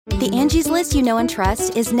The Angie's List you know and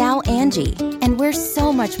trust is now Angie, and we're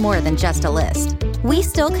so much more than just a list. We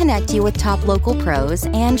still connect you with top local pros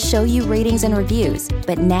and show you ratings and reviews,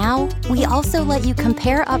 but now we also let you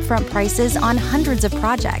compare upfront prices on hundreds of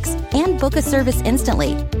projects and book a service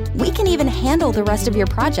instantly. We can even handle the rest of your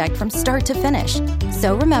project from start to finish.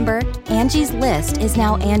 So remember, Angie's List is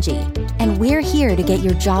now Angie, and we're here to get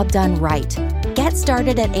your job done right. Get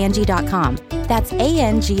started at Angie.com. That's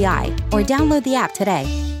ANGI, or download the app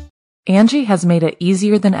today. Angie has made it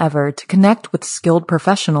easier than ever to connect with skilled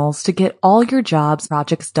professionals to get all your jobs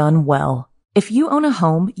projects done well. If you own a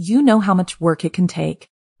home, you know how much work it can take,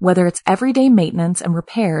 whether it's everyday maintenance and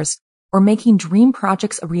repairs or making dream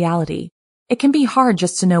projects a reality. It can be hard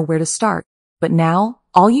just to know where to start, but now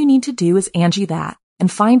all you need to do is Angie that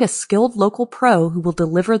and find a skilled local pro who will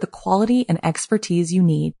deliver the quality and expertise you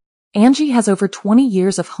need. Angie has over 20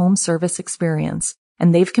 years of home service experience,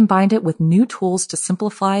 and they've combined it with new tools to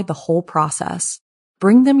simplify the whole process.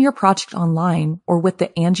 Bring them your project online or with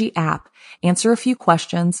the Angie app, answer a few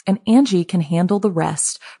questions, and Angie can handle the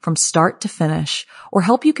rest from start to finish, or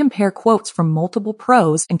help you compare quotes from multiple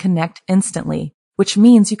pros and connect instantly, which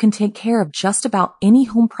means you can take care of just about any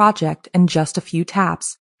home project in just a few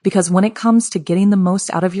taps. Because when it comes to getting the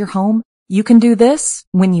most out of your home, you can do this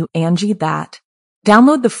when you Angie that.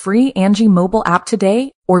 Download the free Angie mobile app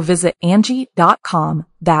today or visit Angie.com.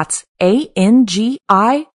 That's ANGI.com.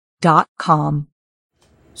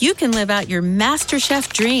 You can live out your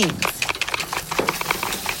MasterChef dreams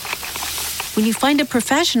when you find a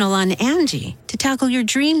professional on Angie to tackle your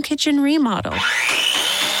dream kitchen remodel.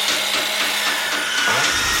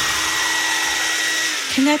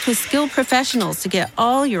 Connect with skilled professionals to get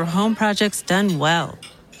all your home projects done well.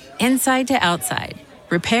 Inside to outside,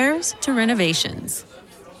 repairs to renovations.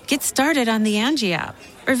 Get started on the Angie app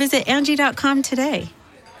or visit Angie.com today.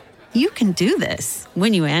 You can do this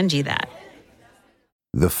when you Angie that.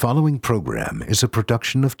 The following program is a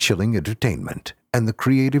production of Chilling Entertainment and the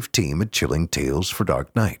creative team at Chilling Tales for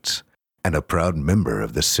Dark Nights, and a proud member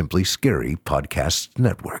of the Simply Scary Podcasts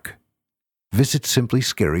Network. Visit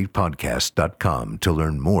simplyscarypodcast.com to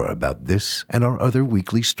learn more about this and our other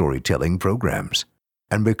weekly storytelling programs,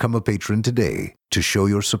 and become a patron today to show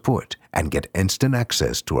your support and get instant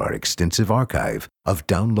access to our extensive archive of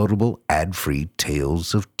downloadable ad-free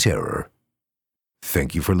tales of terror.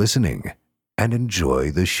 Thank you for listening, and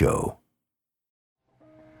enjoy the show.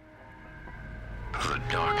 The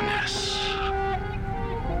darkness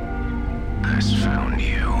has found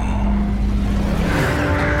you.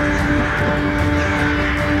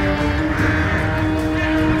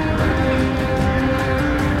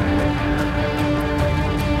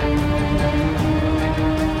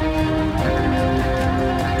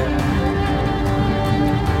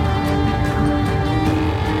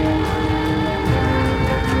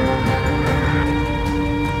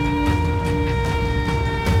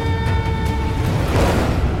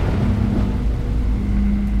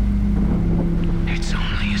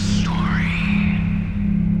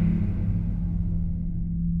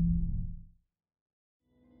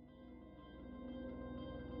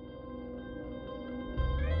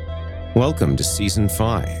 Welcome to Season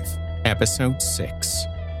 5, Episode 6.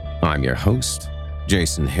 I'm your host,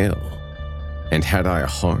 Jason Hill. And had I a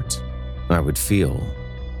heart, I would feel.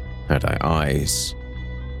 Had I eyes,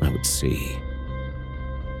 I would see.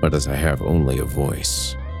 But as I have only a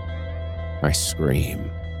voice, I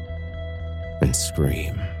scream, and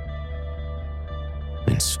scream,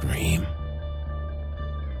 and scream.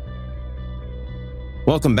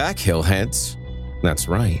 Welcome back, Hillheads. That's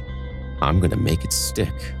right, I'm gonna make it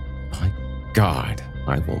stick. By God,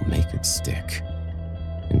 I will make it stick.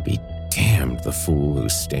 And be damned the fool who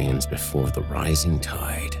stands before the rising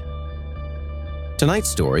tide. Tonight's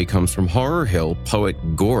story comes from Horror Hill poet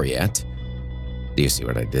Goriet. Do you see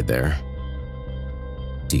what I did there?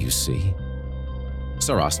 Do you see?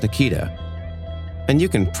 Saras Nikita. And you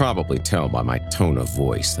can probably tell by my tone of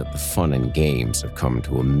voice that the fun and games have come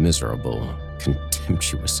to a miserable,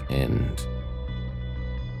 contemptuous end.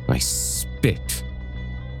 I spit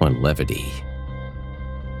on levity.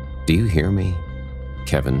 Do you hear me,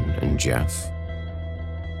 Kevin and Jeff?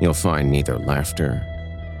 You'll find neither laughter,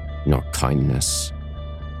 nor kindness,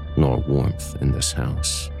 nor warmth in this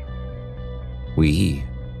house. We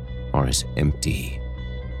are as empty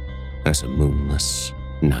as a moonless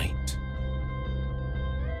night.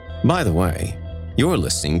 By the way, you're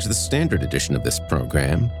listening to the standard edition of this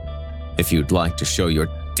program. If you'd like to show your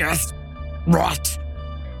death rot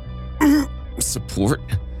support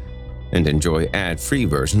and enjoy ad-free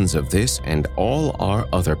versions of this and all our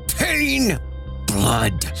other pain,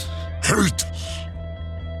 blood, hate,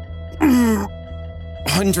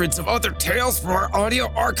 hundreds of other tales from our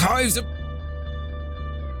audio archives of...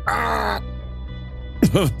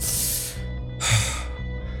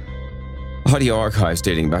 Audio archives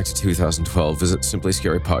dating back to 2012. Visit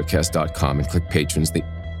simplyscarypodcast.com and click Patrons in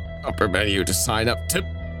the upper menu to sign up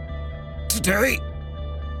today.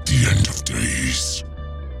 The end of days.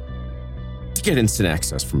 To get instant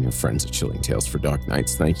access from your friends at Chilling Tales for Dark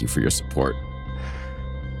Nights, thank you for your support.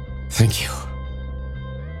 Thank you.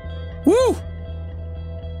 Woo!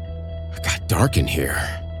 It got dark in here.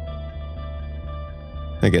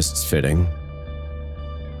 I guess it's fitting.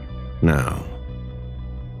 Now,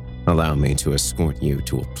 allow me to escort you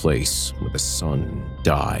to a place where the sun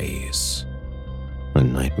dies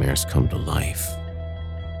and nightmares come to life.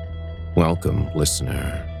 Welcome,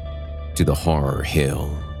 listener, to the Horror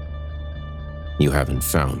Hill. You haven't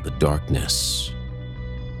found the darkness.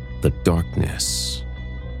 The darkness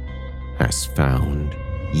has found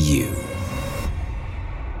you.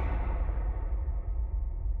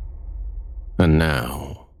 And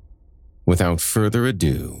now, without further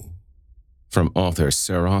ado, from author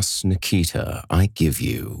Saros Nikita, I give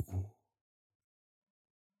you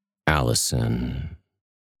Alison.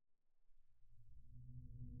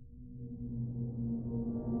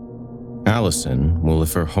 Alison will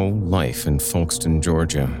live her whole life in Folkston,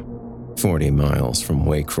 Georgia, 40 miles from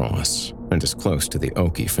Waycross, and as close to the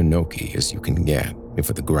Okefenokee as you can get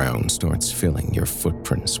before the ground starts filling your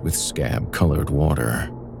footprints with scab-colored water.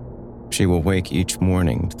 She will wake each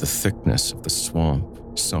morning to the thickness of the swamp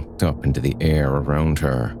sucked up into the air around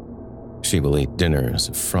her. She will eat dinners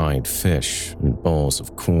of fried fish and bowls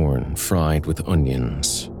of corn fried with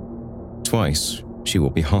onions. Twice, she will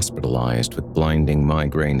be hospitalized with blinding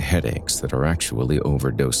migraine headaches that are actually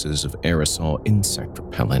overdoses of aerosol insect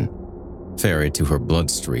repellent, ferried to her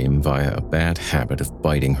bloodstream via a bad habit of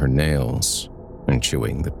biting her nails and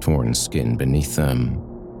chewing the torn skin beneath them.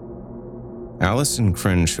 Alison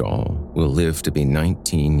Crenshaw will live to be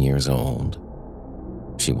 19 years old.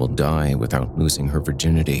 She will die without losing her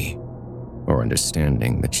virginity or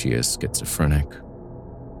understanding that she is schizophrenic.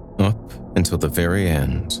 Up until the very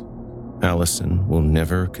end, Alison will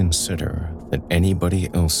never consider that anybody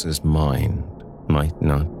else's mind might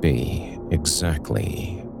not be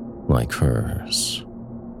exactly like hers.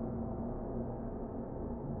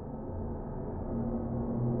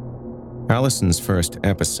 Alison's first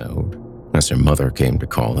episode, as her mother came to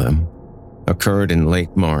call them, occurred in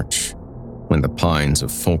late March, when the pines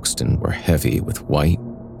of Folkston were heavy with white,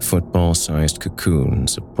 football-sized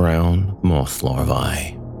cocoons of brown moth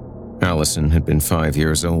larvae. Alison had been 5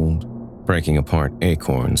 years old, breaking apart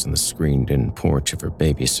acorns on the screened-in porch of her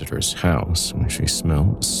babysitter's house when she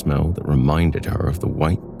smelled a smell that reminded her of the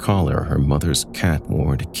white collar her mother's cat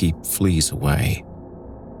wore to keep fleas away.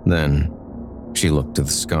 Then, she looked to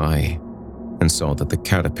the sky and saw that the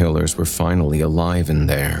caterpillars were finally alive in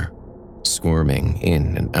there, squirming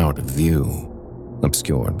in and out of view,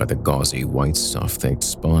 obscured by the gauzy white stuff they'd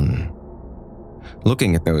spun.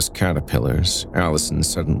 Looking at those caterpillars, Alison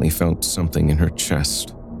suddenly felt something in her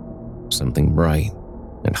chest, something bright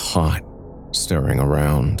and hot stirring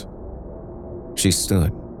around. She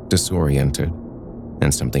stood, disoriented,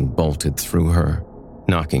 and something bolted through her,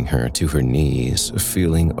 knocking her to her knees, a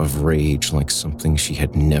feeling of rage like something she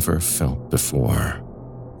had never felt before.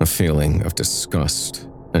 A feeling of disgust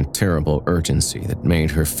and terrible urgency that made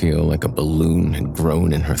her feel like a balloon had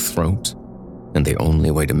grown in her throat, and the only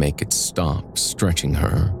way to make it stop stretching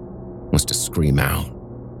her was to scream out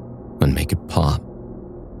and make it pop.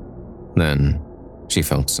 Then she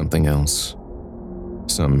felt something else,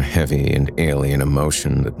 some heavy and alien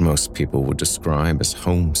emotion that most people would describe as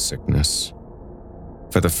homesickness.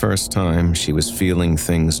 For the first time, she was feeling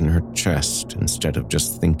things in her chest instead of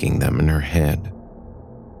just thinking them in her head.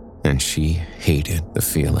 And she hated the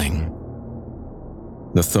feeling.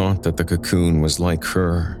 The thought that the cocoon was like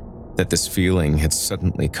her, that this feeling had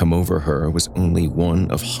suddenly come over her, was only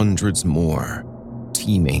one of hundreds more,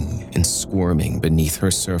 teeming and squirming beneath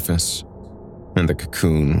her surface. And the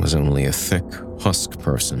cocoon was only a thick husk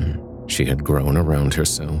person she had grown around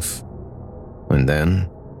herself. And then,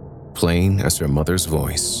 plain as her mother's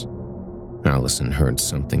voice, Alison heard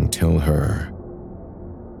something tell her,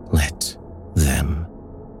 "Let them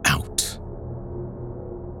out."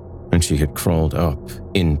 And she had crawled up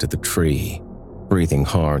into the tree, breathing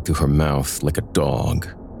hard through her mouth like a dog,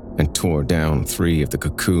 and tore down 3 of the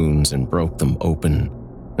cocoons and broke them open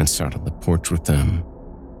and sat on the porch with them,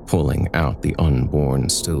 pulling out the unborn,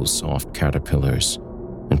 still soft caterpillars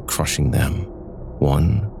and crushing them,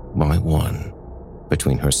 one by one,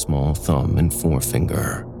 between her small thumb and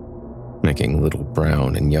forefinger, making little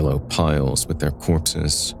brown and yellow piles with their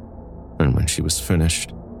corpses, and when she was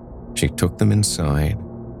finished, she took them inside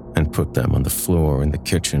and put them on the floor in the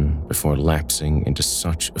kitchen before lapsing into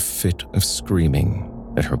such a fit of screaming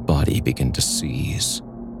that her body began to seize,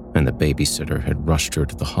 and the babysitter had rushed her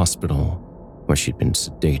to the hospital where she'd been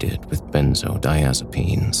sedated with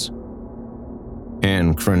benzodiazepines.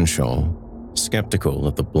 Anne Crenshaw, skeptical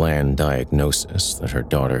of the bland diagnosis that her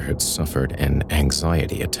daughter had suffered an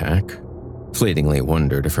anxiety attack, fleetingly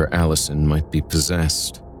wondered if her Alison might be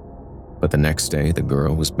possessed. But the next day, the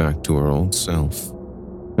girl was back to her old self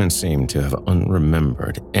and seemed to have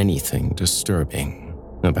unremembered anything disturbing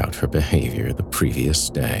about her behavior the previous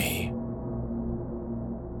day.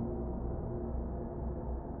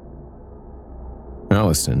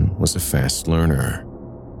 Alison was a fast learner.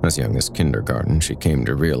 As young as kindergarten, she came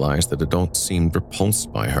to realize that adults seemed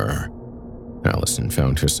repulsed by her. Alison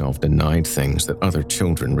found herself denied things that other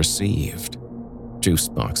children received: juice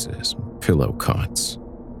boxes, pillow cots,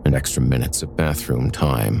 and extra minutes of bathroom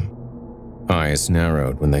time. Eyes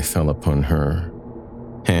narrowed when they fell upon her.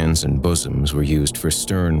 Hands and bosoms were used for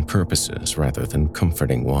stern purposes rather than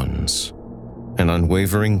comforting ones. An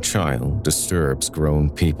unwavering child disturbs grown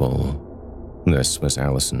people. This was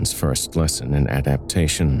Alison's first lesson in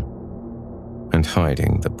adaptation and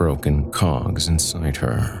hiding the broken cogs inside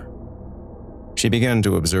her. She began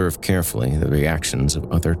to observe carefully the reactions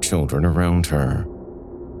of other children around her.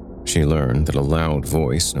 She learned that a loud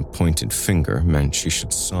voice and a pointed finger meant she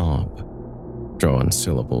should sob. Drawn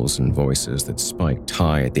syllables and voices that spiked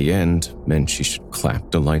high at the end meant she should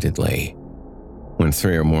clap delightedly. When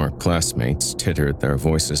 3 or more classmates tittered their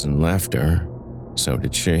voices in laughter, so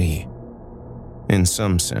did she. In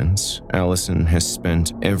some sense, Alison has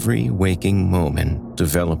spent every waking moment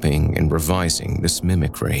developing and revising this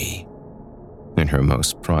mimicry. In her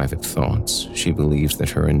most private thoughts, she believes that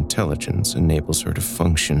her intelligence enables her to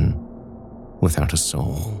function without a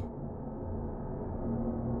soul.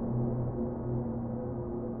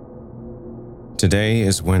 Today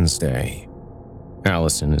is Wednesday.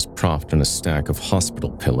 Alison is propped on a stack of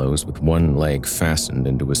hospital pillows with one leg fastened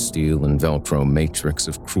into a steel and Velcro matrix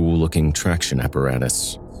of cruel-looking traction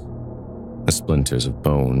apparatus. The splinters of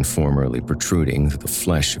bone formerly protruding through the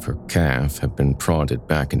flesh of her calf have been prodded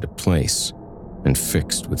back into place and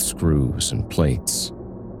fixed with screws and plates.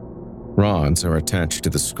 Rods are attached to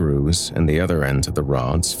the screws, and the other ends of the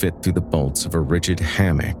rods fit through the bolts of a rigid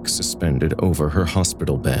hammock suspended over her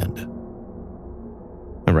hospital bed.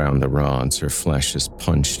 Around the rods, her flesh is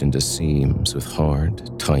punched into seams with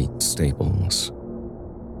hard, tight staples.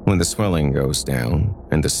 When the swelling goes down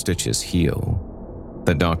and the stitches heal,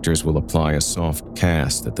 the doctors will apply a soft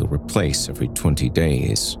cast that they'll replace every 20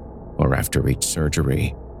 days or after each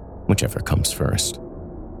surgery, whichever comes first.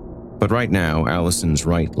 But right now, Alison's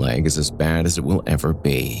right leg is as bad as it will ever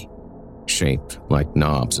be, shaped like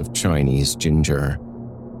knobs of Chinese ginger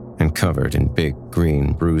and covered in big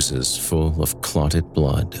green bruises full of clotted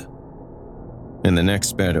blood. In the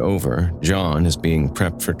next bed over, John is being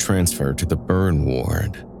prepped for transfer to the burn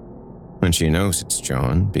ward. And she knows it's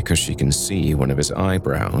John because she can see one of his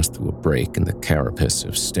eyebrows through a break in the carapace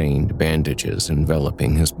of stained bandages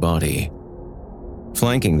enveloping his body.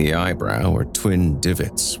 Flanking the eyebrow are twin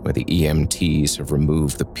divots where the EMTs have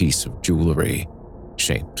removed the piece of jewelry,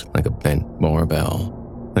 shaped like a bent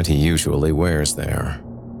barbell, that he usually wears there.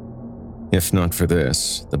 If not for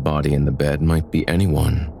this, the body in the bed might be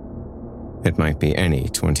anyone. It might be any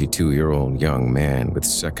 22-year-old young man with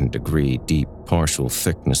second-degree deep partial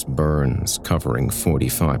thickness burns covering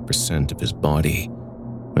 45% of his body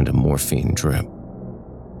and a morphine drip,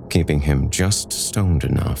 keeping him just stoned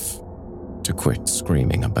enough to quit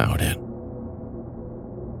screaming about it.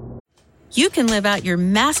 You can live out your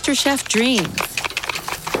MasterChef dreams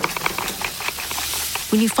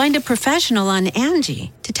when you find a professional on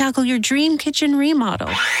Angie to tackle your dream kitchen remodel.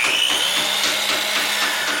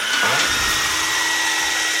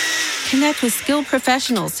 Connect with skilled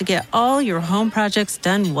professionals to get all your home projects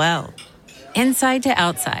done well. Inside to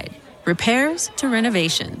outside, repairs to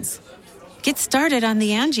renovations. Get started on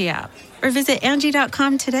the Angie app or visit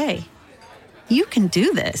Angie.com today. You can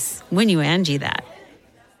do this when you Angie that.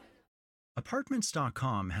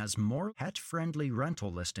 Apartments.com has more pet-friendly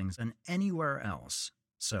rental listings than anywhere else.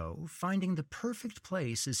 So, finding the perfect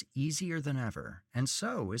place is easier than ever, and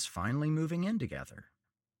so is finally moving in together.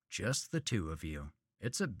 Just the two of you.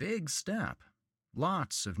 It's a big step.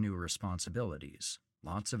 Lots of new responsibilities,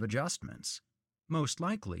 lots of adjustments. Most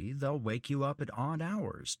likely, they'll wake you up at odd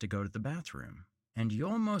hours to go to the bathroom, and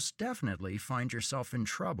you'll most definitely find yourself in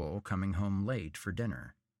trouble coming home late for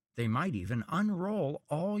dinner. They might even unroll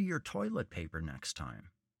all your toilet paper next time.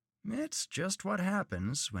 It's just what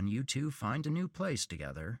happens when you two find a new place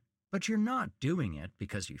together. But you're not doing it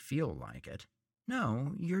because you feel like it.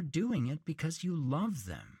 No, you're doing it because you love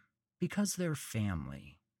them, because they're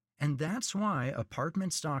family. And that's why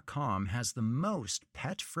Apartments.com has the most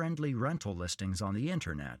pet-friendly rental listings on the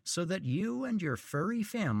internet, so that you and your furry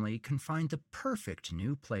family can find the perfect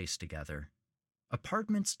new place together.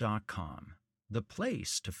 Apartments.com, the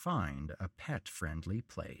place to find a pet-friendly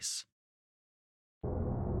place.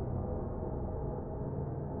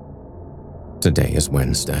 Today is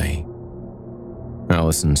Wednesday.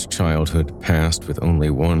 Alison's childhood passed with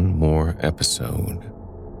only one more episode.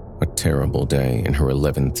 A terrible day in her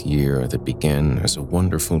 11th year that began as a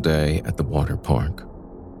wonderful day at the water park.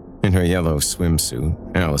 In her yellow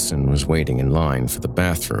swimsuit, Alison was waiting in line for the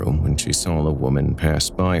bathroom when she saw a woman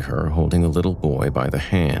pass by her holding a little boy by the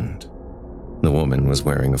hand. The woman was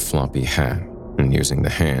wearing a floppy hat and using the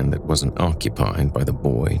hand that wasn't occupied by the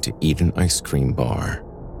boy to eat an ice cream bar,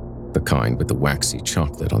 the kind with the waxy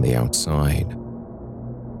chocolate on the outside.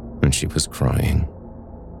 And she was crying.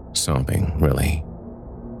 Sobbing, really.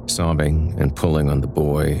 Sobbing and pulling on the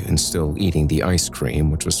boy and still eating the ice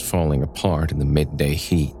cream which was falling apart in the midday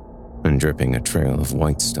heat and dripping a trail of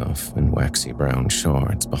white stuff and waxy brown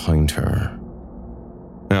shards behind her.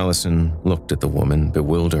 Alison looked at the woman,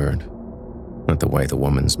 bewildered, at the way the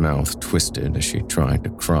woman's mouth twisted as she tried to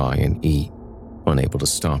cry and eat, unable to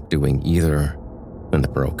stop doing either, and the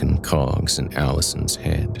broken cogs in Alison's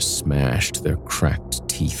head smashed their cracked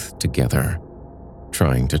teeth together,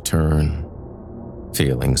 trying to turn.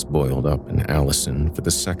 Feelings boiled up in Alison for the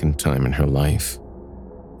second time in her life.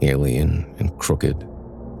 Alien and crooked.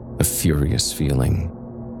 A furious feeling,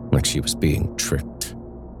 like she was being tricked.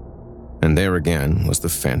 And there again was the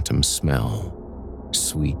phantom smell,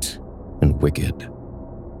 sweet and wicked.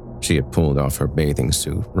 She had pulled off her bathing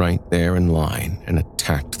suit right there in line and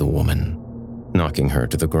attacked the woman, knocking her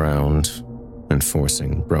to the ground and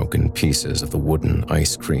forcing broken pieces of the wooden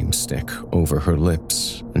ice cream stick over her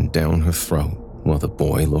lips and down her throat while the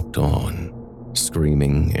boy looked on,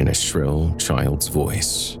 screaming in a shrill child's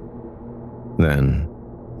voice. Then,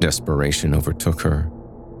 desperation overtook her,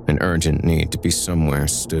 an urgent need to be somewhere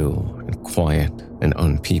still and quiet and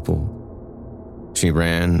unpeopled. She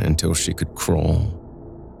ran until she could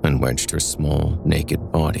crawl and wedged her small,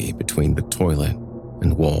 naked body between the toilet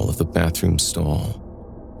and wall of the bathroom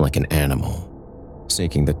stall, like an animal,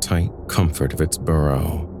 seeking the tight comfort of its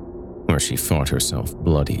burrow, where she fought herself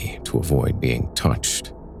bloody to avoid being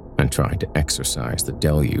touched and tried to exorcise the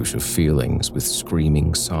deluge of feelings with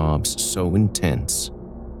screaming sobs so intense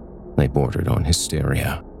they bordered on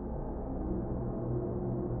hysteria.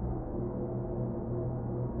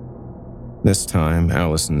 This time,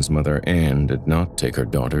 Alison's mother, Anne, did not take her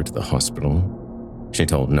daughter to the hospital. She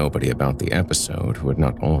told nobody about the episode who had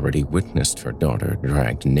not already witnessed her daughter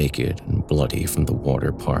dragged naked and bloody from the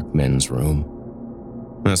water park men's room.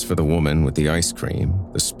 As for the woman with the ice cream,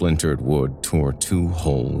 the splintered wood tore 2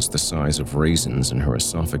 holes the size of raisins in her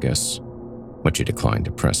esophagus, but she declined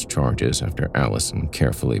to press charges after Alison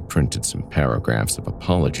carefully printed some paragraphs of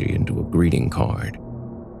apology into a greeting card,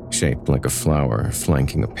 shaped like a flower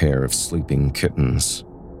flanking a pair of sleeping kittens.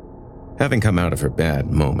 Having come out of her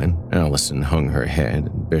bad moment, Alison hung her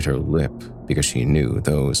head and bit her lip because she knew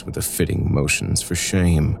those were the fitting motions for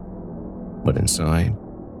shame. But inside,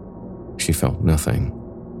 she felt nothing.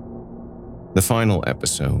 The final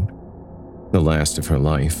episode, the last of her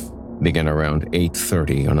life, began around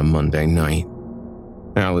 8:30 on a Monday night.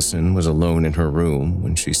 Alison was alone in her room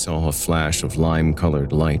when she saw a flash of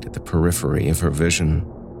lime-colored light at the periphery of her vision,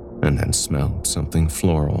 and then smelled something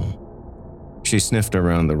floral. She sniffed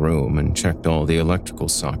around the room and checked all the electrical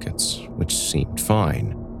sockets, which seemed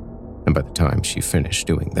fine, and by the time she finished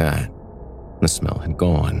doing that, the smell had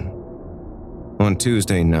gone. On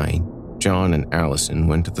Tuesday night, John and Alison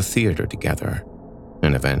went to the theater together,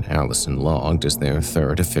 an event Alison logged as their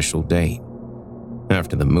 3rd official date.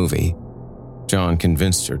 After the movie, John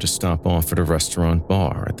convinced her to stop off at a restaurant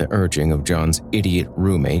bar at the urging of John's idiot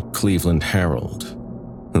roommate Cleveland Harold,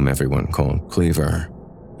 whom everyone called Cleaver,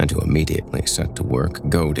 and who immediately set to work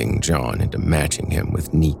goading John into matching him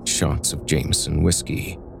with neat shots of Jameson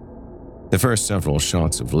whiskey. The first several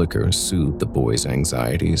shots of liquor soothed the boy's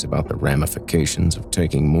anxieties about the ramifications of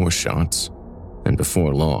taking more shots, and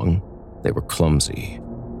before long, they were clumsy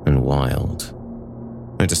and wild.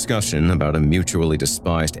 A discussion about a mutually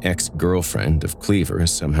despised ex-girlfriend of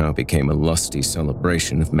Cleaver's somehow became a lusty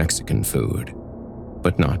celebration of Mexican food.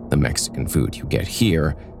 But not the Mexican food you get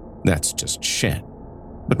here, that's just shit.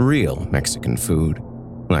 But real Mexican food,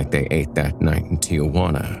 like they ate that night in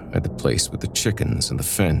Tijuana at the place with the chickens and the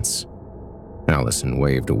fence. Alison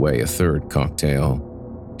waved away a 3rd cocktail.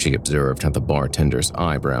 She observed how the bartender's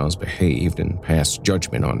eyebrows behaved and passed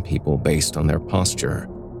judgment on people based on their posture.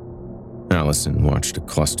 Alison watched a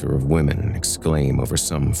cluster of women exclaim over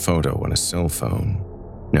some photo on a cell phone,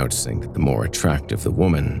 noticing that the more attractive the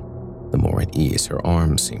woman, the more at ease her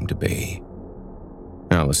arms seemed to be.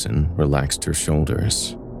 Alison relaxed her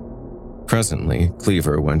shoulders. Presently,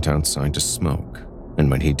 Cleaver went outside to smoke, and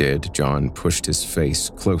when he did, John pushed his face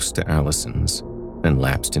close to Alison's and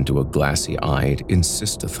lapsed into a glassy-eyed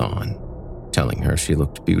insist-a-thon, telling her she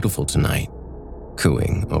looked beautiful tonight,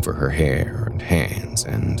 cooing over her hair and hands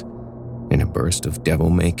and, in a burst of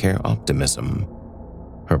devil-may-care optimism,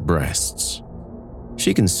 her breasts.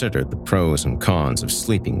 She considered the pros and cons of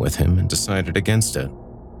sleeping with him and decided against it.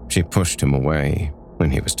 She pushed him away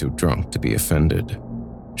when he was too drunk to be offended.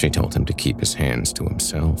 She told him to keep his hands to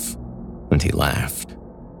himself, and he laughed.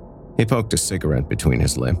 He poked a cigarette between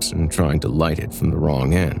his lips and tried to light it from the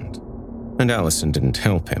wrong end, and Alison didn't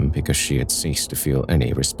help him because she had ceased to feel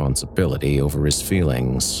any responsibility over his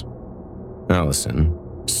feelings. Alison,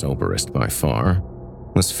 soberest by far,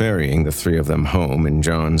 was ferrying the three of them home in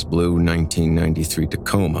John's blue 1993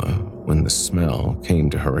 Tacoma when the smell came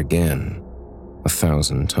to her again,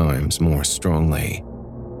 1,000 times more strongly,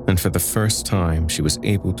 and for the first time she was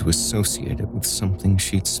able to associate it with something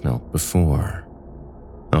she'd smelt before.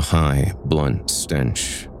 A high, blunt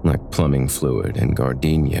stench, like plumbing fluid and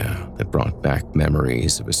gardenia, that brought back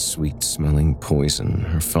memories of a sweet-smelling poison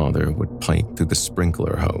her father would pipe through the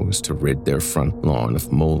sprinkler hose to rid their front lawn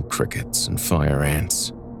of mole crickets and fire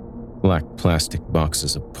ants. Black plastic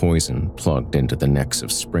boxes of poison plugged into the necks of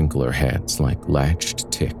sprinkler heads like latched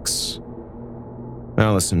ticks.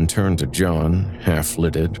 Alison turned to John,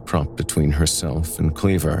 half-lidded, propped between herself and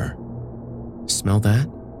Cleaver. "Smell that?"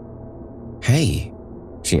 "Hey,"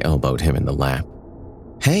 she elbowed him in the lap.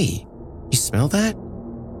 "Hey, you smell that?"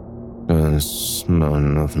 "I smell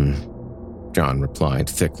nothing," John replied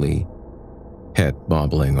thickly, head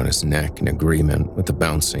bobbling on his neck in agreement with the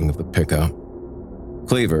bouncing of the pickup.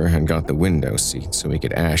 Cleaver had got the window seat so he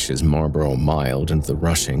could ash his Marlboro Mild into the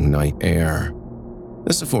rushing night air.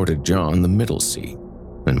 This afforded John the middle seat,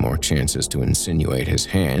 and more chances to insinuate his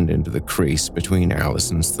hand into the crease between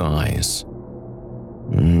Alison's thighs.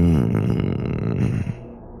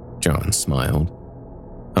 John smiled,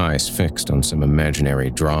 eyes fixed on some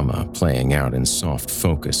imaginary drama playing out in soft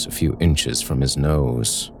focus a few inches from his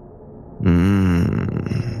nose.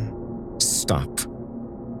 Stop.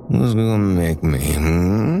 Who's gonna make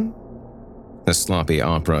me, The sloppy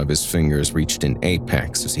opera of his fingers reached an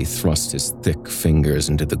apex as he thrust his thick fingers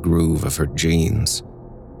into the groove of her jeans,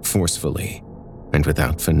 forcefully and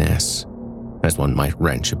without finesse, as one might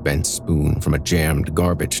wrench a bent spoon from a jammed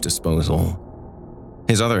garbage disposal.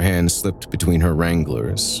 His other hand slipped between her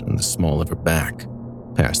wranglers and the small of her back,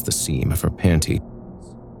 past the seam of her panties,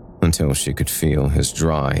 until she could feel his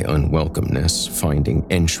dry unwelcomeness finding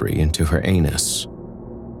entry into her anus.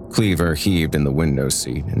 Cleaver heaved in the window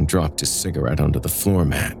seat and dropped his cigarette onto the floor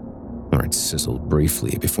mat, where it sizzled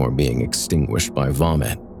briefly before being extinguished by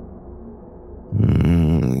vomit.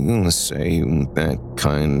 You gonna say you ain't that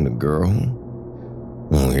kind of girl?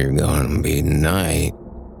 Well, you're gonna be tonight.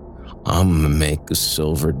 I'm gonna make a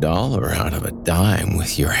silver dollar out of a dime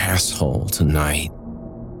with your asshole tonight.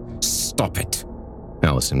 Stop it.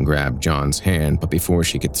 Alison grabbed John's hand, but before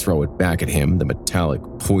she could throw it back at him, the metallic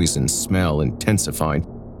poison smell intensified,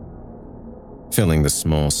 filling the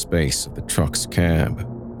small space of the truck's cab,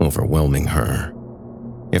 overwhelming her.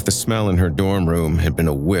 If the smell in her dorm room had been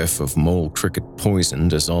a whiff of mole cricket poison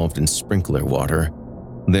dissolved in sprinkler water,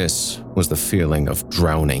 this was the feeling of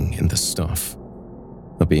drowning in the stuff,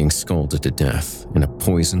 of being scalded to death in a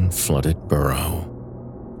poison-flooded burrow.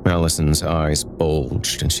 Alison's eyes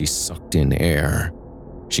bulged and she sucked in air.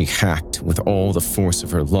 She hacked with all the force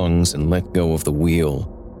of her lungs and let go of the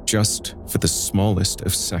wheel, just for the smallest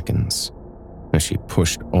of seconds, as she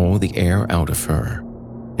pushed all the air out of her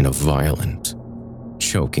in a violent,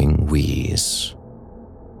 choking wheeze.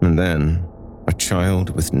 And then, a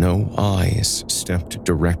child with no eyes stepped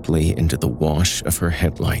directly into the wash of her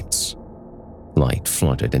headlights. Light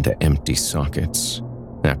flooded into empty sockets,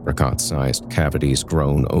 apricot-sized cavities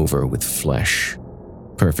grown over with flesh,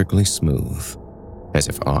 perfectly smooth, as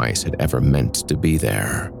if eyes had ever meant to be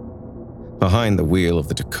there. Behind the wheel of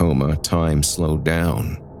the Tacoma, time slowed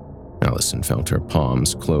down. Alison felt her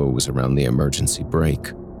palms close around the emergency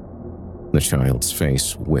brake. The child's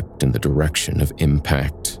face whipped in the direction of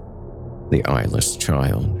impact. The eyeless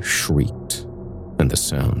child shrieked, and the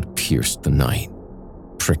sound pierced the night,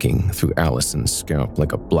 pricking through Alison's scalp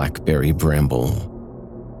like a blackberry bramble.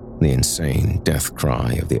 The insane death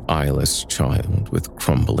cry of the eyeless child with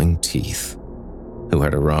crumbling teeth, who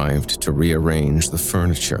had arrived to rearrange the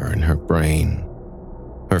furniture in her brain.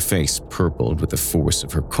 Her face purpled with the force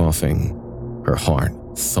of her coughing. Her heart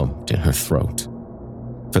thumped in her throat.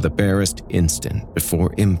 For the barest instant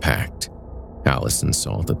before impact, Alison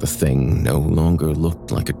saw that the thing no longer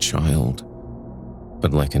looked like a child,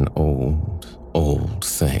 but like an old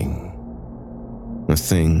thing. A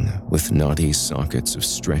thing with knotty sockets of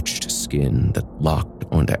stretched skin that locked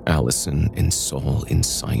onto Alison and saw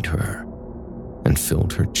inside her, and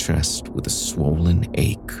filled her chest with a swollen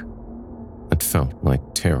ache that felt like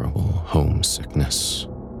terrible homesickness,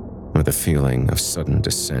 or the feeling of sudden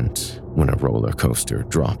descent when a roller coaster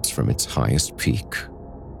drops from its highest peak.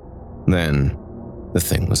 Then, the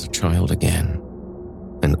thing was a child again.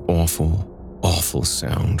 An awful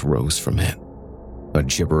sound rose from it, a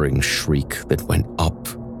gibbering shriek that went up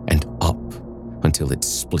and up until it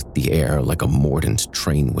split the air like a mordant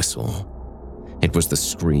train whistle. It was the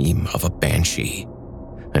scream of a banshee,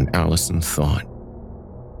 and Alison thought,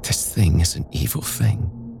 this thing is an evil thing,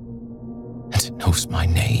 and it knows my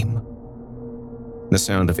name. The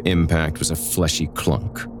sound of impact was a fleshy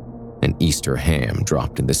clunk. An Easter ham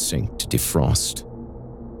dropped in the sink to defrost.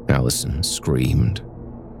 Alison screamed.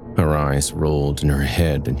 Her eyes rolled in her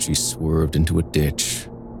head and she swerved into a ditch,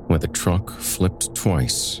 where the truck flipped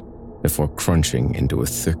twice before crunching into a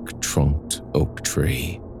thick-trunked oak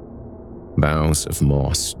tree. Boughs of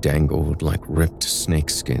moss dangled like ripped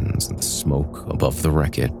snakeskins in the smoke above the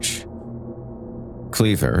wreckage.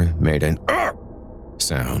 Cleaver made an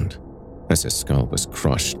sound as his skull was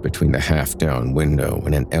crushed between the half-down window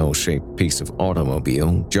and an L-shaped piece of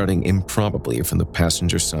automobile jutting improbably from the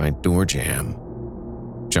passenger side door jamb.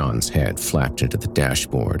 John's head flapped into the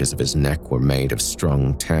dashboard as if his neck were made of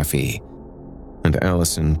strung taffy, and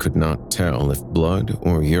Alison could not tell if blood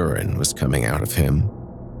or urine was coming out of him,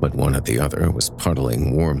 but one or the other was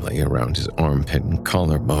puddling warmly around his armpit and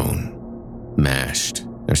collarbone, mashed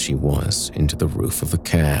as she was into the roof of the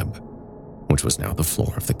cab, which was now the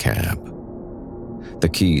floor of the cab. The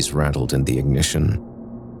keys rattled in the ignition.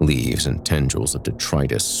 Leaves and tendrils of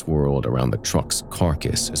detritus swirled around the truck's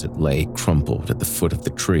carcass as it lay crumpled at the foot of the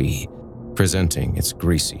tree, presenting its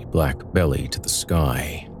greasy black belly to the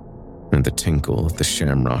sky, and the tinkle of the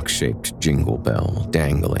shamrock-shaped jingle bell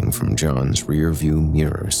dangling from John's rearview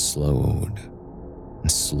mirror slowed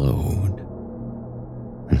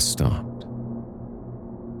and stopped.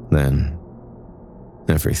 Then,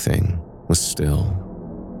 everything was still.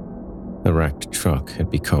 The wrecked truck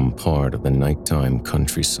had become part of the nighttime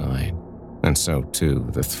countryside, and so too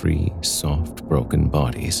the 3 soft, broken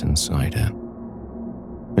bodies inside it.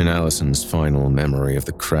 In Alison's final memory of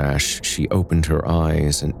the crash, she opened her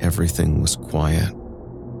eyes and everything was quiet,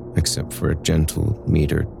 except for a gentle,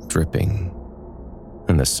 metered dripping,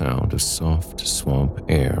 and the sound of soft swamp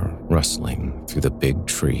air rustling through the big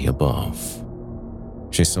tree above.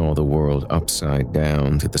 She saw the world upside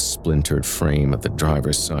down through the splintered frame of the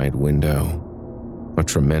driver's side window. A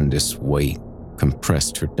tremendous weight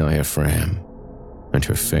compressed her diaphragm, and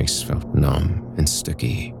her face felt numb and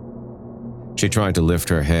sticky. She tried to lift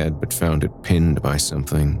her head but found it pinned by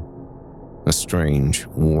something, a strange,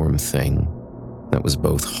 warm thing that was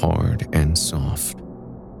both hard and soft.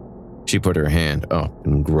 She put her hand up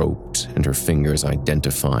and groped, and her fingers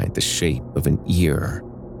identified the shape of an ear,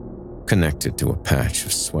 connected to a patch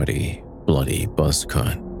of sweaty, bloody buzz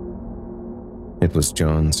cut. It was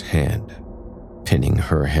John's head, pinning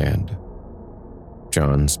her head.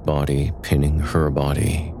 John's body pinning her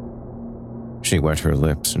body. She wet her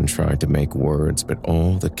lips and tried to make words, but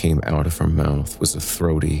all that came out of her mouth was a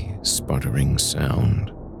throaty, sputtering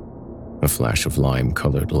sound. A flash of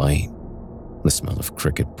lime-colored light, the smell of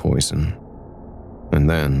cricket poison. And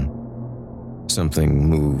then, something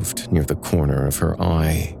moved near the corner of her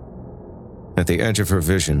eye. At the edge of her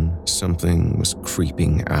vision, something was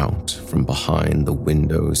creeping out from behind the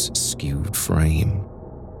window's skewed frame.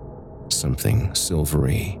 Something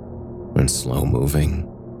silvery and slow-moving.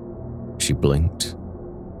 She blinked,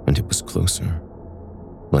 and it was closer.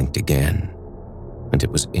 Blinked again, and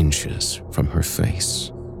it was inches from her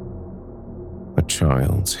face. A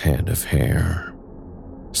child's head of hair.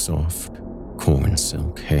 Soft, corn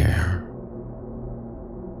silk hair.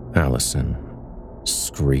 Alison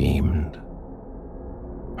screamed.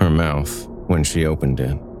 Her mouth, when she opened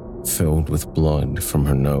it, filled with blood from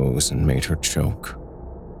her nose and made her choke.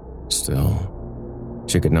 Still,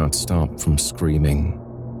 she could not stop from screaming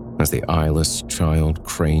as the eyeless child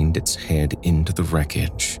craned its head into the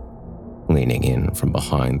wreckage, leaning in from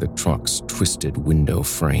behind the truck's twisted window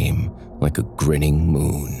frame like a grinning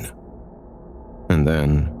moon, and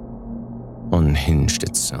then unhinged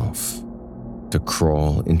itself to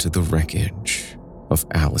crawl into the wreckage of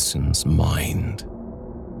Alison's mind,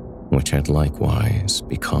 which had likewise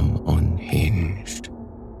become unhinged.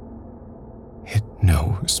 It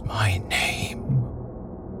knows my name.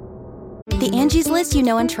 The Angie's List you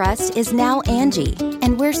know and trust is now Angie,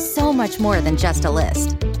 and we're so much more than just a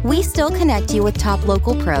list. We still connect you with top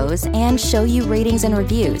local pros and show you ratings and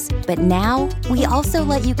reviews, but now we also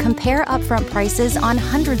let you compare upfront prices on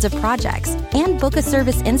hundreds of projects and book a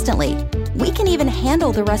service instantly. We can even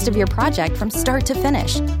handle the rest of your project from start to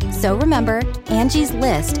finish. So remember, Angie's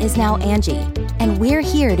List is now Angie, and we're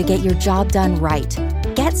here to get your job done right.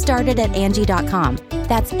 Get started at Angie.com.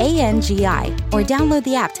 That's ANGI, or download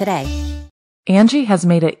the app today. Angie has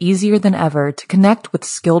made it easier than ever to connect with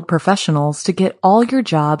skilled professionals to get all your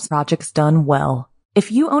jobs projects done well.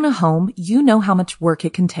 If you own a home, you know how much work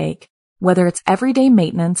it can take, whether it's everyday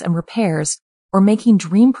maintenance and repairs or making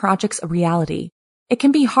dream projects a reality. It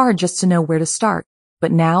can be hard just to know where to start,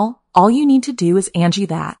 but now all you need to do is Angie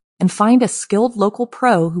that and find a skilled local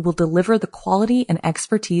pro who will deliver the quality and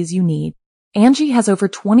expertise you need. Angie has over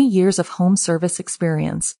 20 years of home service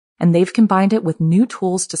experience, and they've combined it with new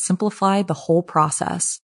tools to simplify the whole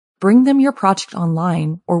process. Bring them your project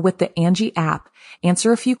online or with the Angie app,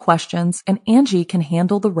 answer a few questions, and Angie can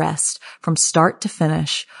handle the rest from start to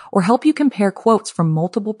finish, or help you compare quotes from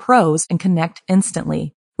multiple pros and connect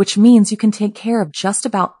instantly, which means you can take care of just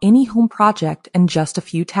about any home project in just a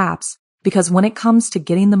few taps. Because when it comes to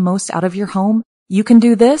getting the most out of your home, you can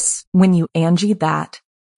do this when you Angie that.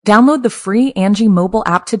 Download the free Angie mobile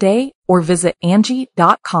app today or visit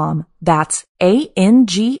Angie.com. That's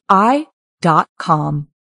ANGI.com.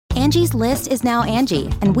 Angie's List is now Angie,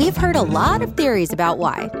 and we've heard a lot of theories about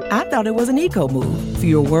why. I thought it was an eco move.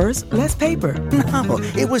 Fewer words, less paper. No,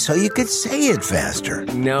 it was so you could say it faster.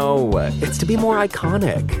 No, it's to be more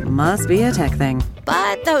iconic. Must be a tech thing.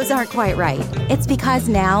 But those aren't quite right. It's because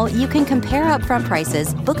now you can compare upfront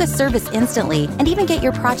prices, book a service instantly, and even get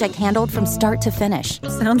your project handled from start to finish.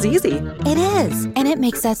 Sounds easy. It is, and it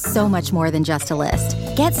makes us so much more than just a list.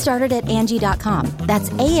 Get started at Angie.com. That's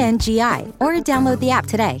ANGI, or download the app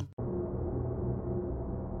today.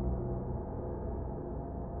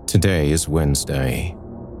 Today is Wednesday.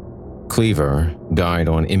 Cleaver died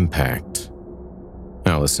on impact.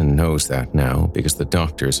 Alison knows that now because the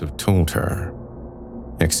doctors have told her.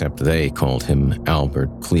 Except they called him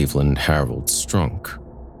Albert Cleveland Harold Strunk,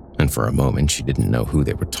 and for a moment she didn't know who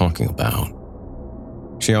they were talking about.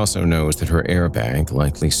 She also knows that her airbag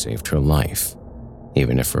likely saved her life,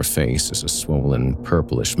 even if her face is a swollen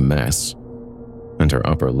purplish mess, and her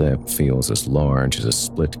upper lip feels as large as a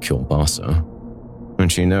split kielbasa.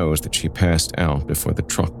 And she knows that she passed out before the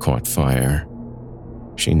truck caught fire.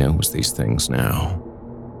 She knows these things now.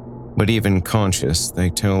 But even conscious, they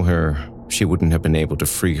tell her she wouldn't have been able to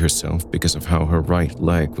free herself because of how her right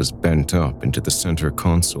leg was bent up into the center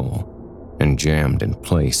console and jammed in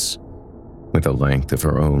place with the length of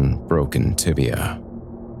her own broken tibia.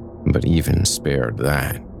 But even spared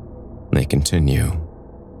that, they continue.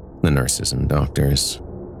 The nurses and doctors,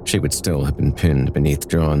 she would still have been pinned beneath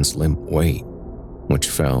John's limp weight, which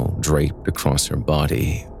fell draped across her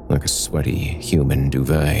body like a sweaty human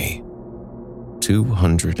duvet.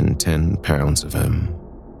 210 pounds of him.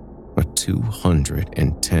 A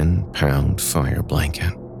 210-pound fire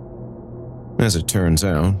blanket. As it turns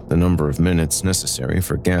out, the number of minutes necessary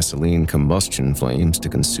for gasoline combustion flames to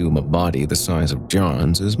consume a body the size of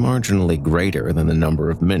John's is marginally greater than the number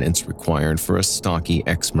of minutes required for a stocky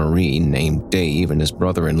ex-Marine named Dave and his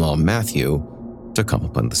brother-in-law Matthew to come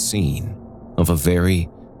upon the scene of a very,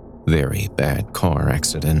 very bad car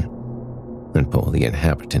accident and pull the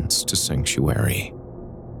inhabitants to sanctuary.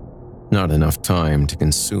 Not enough time to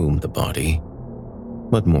consume the body,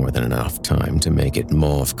 but more than enough time to make it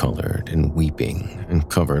mauve-colored and weeping and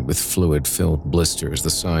covered with fluid-filled blisters the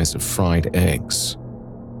size of fried eggs.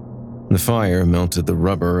 The fire melted the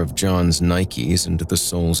rubber of John's Nikes into the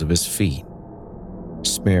soles of his feet,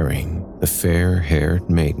 sparing the fair-haired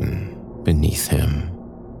maiden beneath him.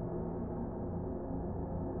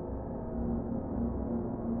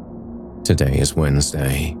 Today is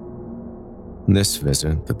Wednesday. This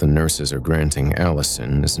visit that the nurses are granting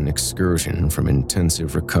Alison is an excursion from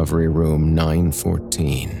Intensive Recovery Room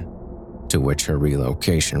 914, to which her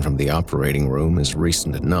relocation from the operating room is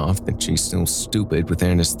recent enough that she's still stupid with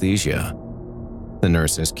anesthesia. The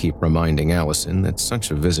nurses keep reminding Alison that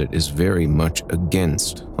such a visit is very much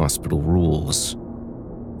against hospital rules,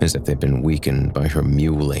 as if they've been weakened by her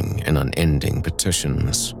mewling and unending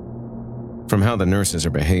petitions. From how the nurses are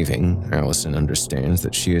behaving, Alison understands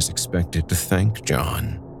that she is expected to thank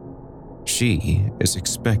John. She is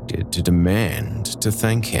expected to demand to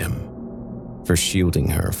thank him for shielding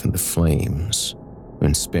her from the flames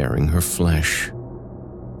and sparing her flesh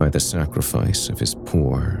by the sacrifice of his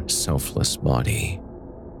poor, selfless body.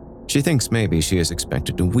 She thinks maybe she is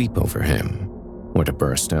expected to weep over him, or to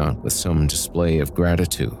burst out with some display of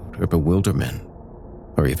gratitude or bewilderment,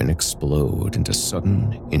 or even explode into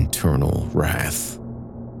sudden internal wrath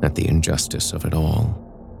at the injustice of it all.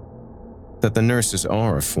 That the nurses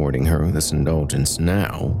are affording her this indulgence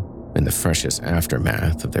now, in the freshest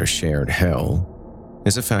aftermath of their shared hell,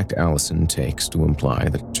 is a fact Alison takes to imply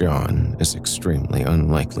that John is extremely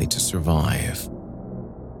unlikely to survive.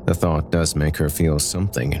 The thought does make her feel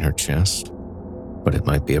something in her chest, but it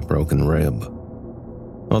might be a broken rib.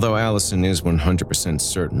 Although Alison is 100%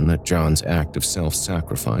 certain that John's act of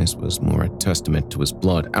self-sacrifice was more a testament to his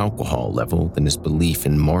blood alcohol level than his belief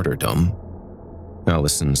in martyrdom,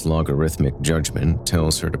 Alison's logarithmic judgment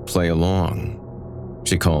tells her to play along.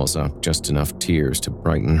 She calls up just enough tears to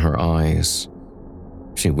brighten her eyes.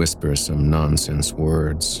 She whispers some nonsense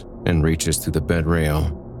words and reaches through the bed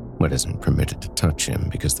rail, but isn't permitted to touch him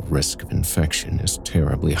because the risk of infection is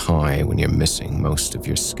terribly high when you're missing most of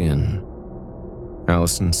your skin.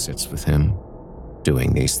 Alison sits with him,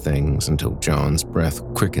 doing these things until John's breath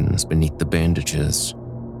quickens beneath the bandages,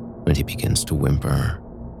 and he begins to whimper,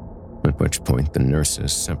 at which point the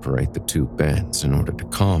nurses separate the two beds in order to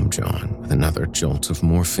calm John with another jolt of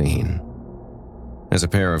morphine. As a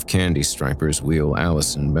pair of candy stripers wheel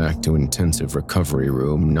Alison back to intensive recovery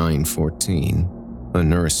room 914, a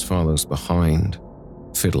nurse follows behind,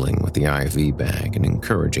 fiddling with the IV bag and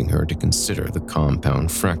encouraging her to consider the compound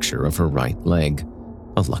fracture of her right leg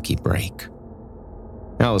a lucky break.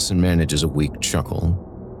 Alison manages a weak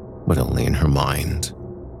chuckle, but only in her mind.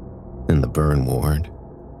 In the burn ward,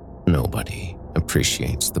 nobody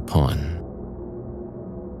appreciates the pun.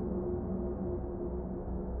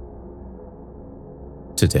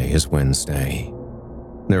 Today is Wednesday.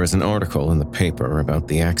 There is an article in the paper about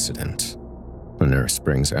the accident. The nurse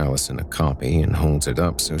brings Alison a copy and holds it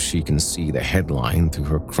up so she can see the headline through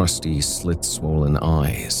her crusty, slit-swollen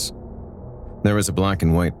eyes. There is a black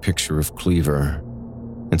and white picture of Cleaver.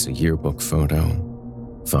 It's a yearbook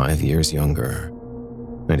photo, 5 years younger,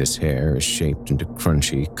 and his hair is shaped into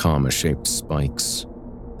crunchy, comma-shaped spikes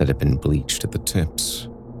that have been bleached at the tips.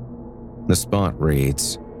 The spot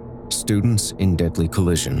reads, "Students in deadly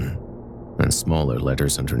collision," and smaller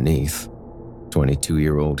letters underneath,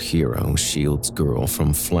 22-year-old hero shields girl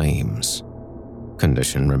from flames.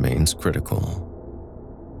 Condition remains critical.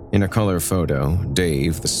 In a color photo,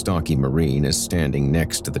 Dave, the stocky Marine, is standing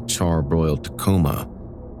next to the charbroiled Tacoma,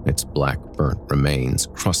 its black burnt remains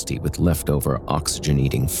crusty with leftover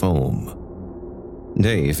oxygen-eating foam.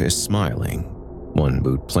 Dave is smiling, one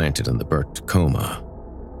boot planted in the burnt Tacoma.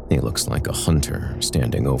 He looks like a hunter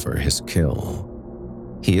standing over his kill.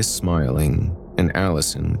 He is smiling, and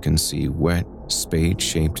Alison can see wet,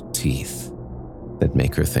 spade-shaped teeth that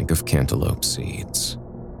make her think of cantaloupe seeds.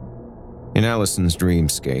 In Alison's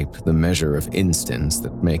dreamscape, the measure of instants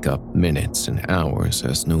that make up minutes and hours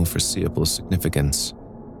has no foreseeable significance.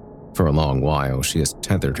 For a long while, she has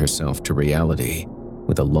tethered herself to reality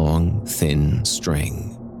with a long, thin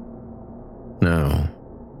string. Now,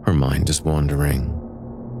 her mind is wandering.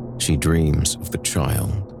 She dreams of the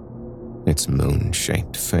child, its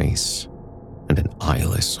moon-shaped face, and an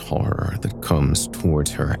eyeless horror that comes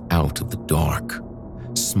towards her out of the dark,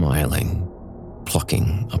 smiling,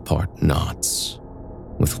 plucking apart knots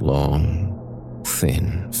with long,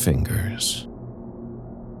 thin fingers.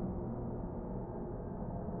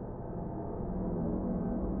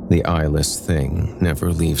 The eyeless thing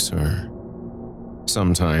never leaves her.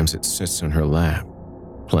 Sometimes it sits on her lap,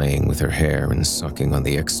 playing with her hair and sucking on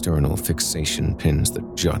the external fixation pins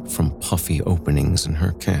that jut from puffy openings in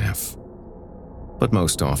her calf. But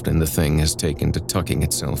most often the thing has taken to tucking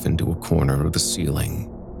itself into a corner of the ceiling,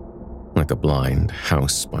 like a blind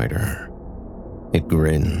house spider. It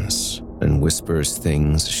grins and whispers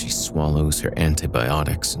things as she swallows her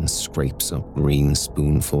antibiotics and scrapes up green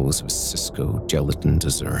spoonfuls of Cisco gelatin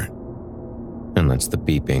dessert, and lets the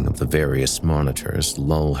beeping of the various monitors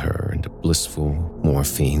lull her into blissful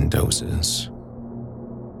morphine doses.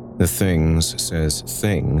 The things says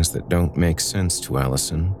things that don't make sense to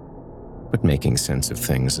Alison, but making sense of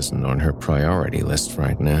things isn't on her priority list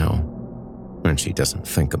right now, and she doesn't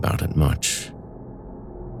think about it much.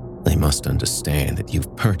 They must understand that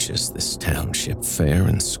you've purchased this township fair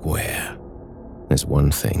and square. There's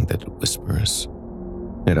one thing that it whispers.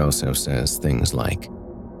 It also says things like,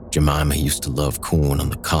 Jemima used to love corn on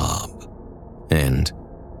the cob, and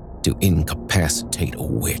to incapacitate a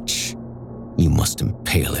witch, you must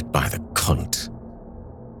impale it by the cunt.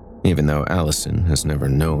 Even though Alison has never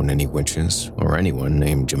known any witches or anyone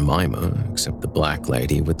named Jemima except the black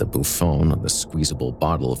lady with the bouffon on the squeezable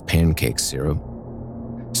bottle of pancake syrup,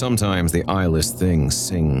 sometimes the eyeless thing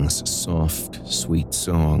sings soft, sweet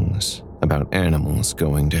songs about animals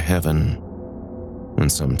going to heaven,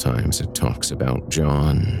 and sometimes it talks about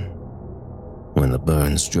John. When the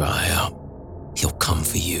burns dry up, he'll come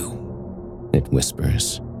for you, it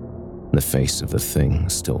whispers. The face of the thing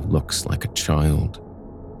still looks like a child,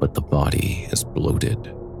 but the body is bloated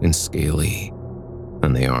and scaly,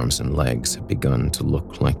 and the arms and legs have begun to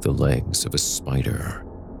look like the legs of a spider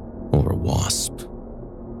or a wasp.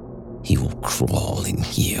 He will crawl in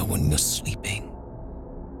here when you're sleeping,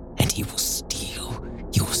 and he will steal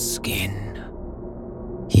your skin.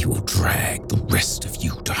 He will drag the rest of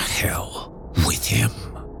you to hell with him.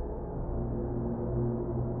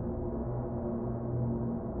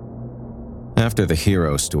 After the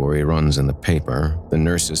hero story runs in the paper, the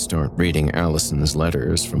nurses start reading Alison's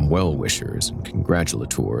letters from well-wishers and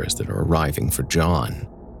congratulators that are arriving for John.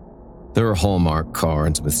 There are Hallmark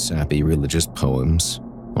cards with sappy religious poems,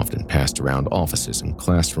 often passed around offices and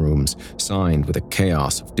classrooms, signed with a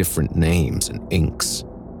chaos of different names and inks.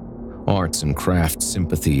 Arts and crafts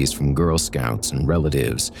sympathies from Girl Scouts and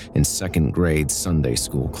relatives in second-grade Sunday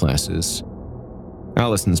school classes.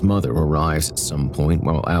 Alison's mother arrives at some point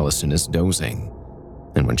while Alison is dozing,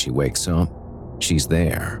 and when she wakes up, she's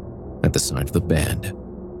there, at the side of the bed.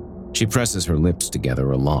 She presses her lips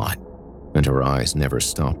together a lot, and her eyes never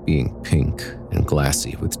stop being pink and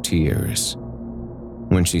glassy with tears.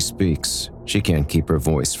 When she speaks, she can't keep her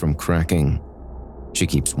voice from cracking. She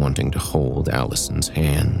keeps wanting to hold Alison's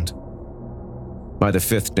hand. By the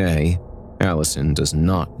 5th day, Alison does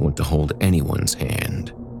not want to hold anyone's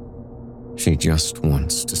hand. She just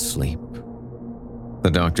wants to sleep.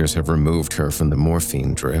 The doctors have removed her from the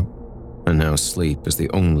morphine drip, and now sleep is the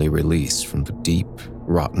only release from the deep,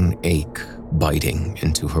 rotten ache biting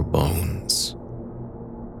into her bones.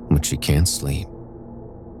 But she can't sleep.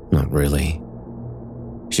 Not really.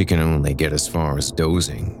 She can only get as far as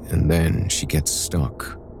dozing, and then she gets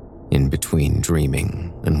stuck, in between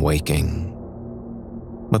dreaming and waking.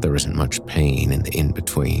 But there isn't much pain in the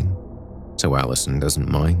in-between, so Alison doesn't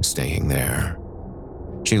mind staying there.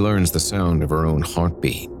 She learns the sound of her own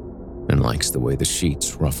heartbeat and likes the way the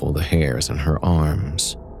sheets ruffle the hairs on her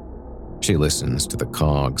arms. She listens to the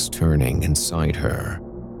cogs turning inside her.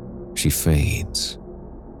 She fades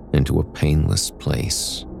into a painless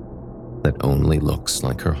place that only looks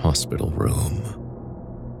like her hospital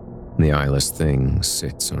room. The eyeless thing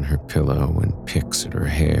sits on her pillow and picks at her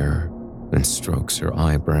hair and strokes her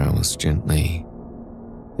eyebrows gently.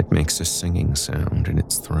 It makes a singing sound in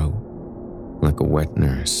its throat, like a wet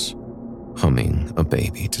nurse humming a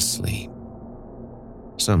baby to sleep.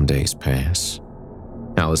 Some days pass.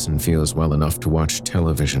 Alison feels well enough to watch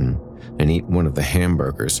television and eat one of the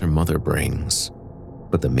hamburgers her mother brings,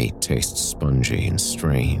 but the meat tastes spongy and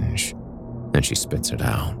strange, and she spits it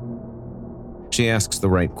out. She asks the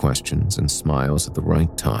right questions and smiles at the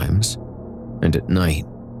right times, and at night,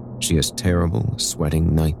 she has terrible,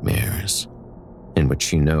 sweating nightmares, in which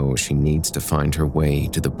she knows she needs to find her way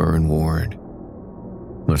to the burn ward.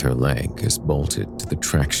 But her leg is bolted to the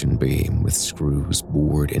traction beam with screws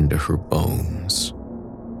bored into her bones.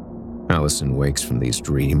 Alison wakes from these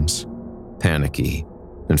dreams, panicky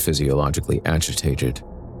and physiologically agitated,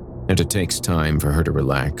 and it takes time for her to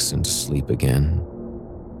relax and to sleep again.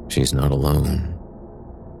 She's not alone.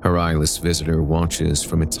 Her eyeless visitor watches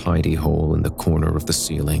from its hidey hole in the corner of the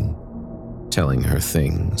ceiling, telling her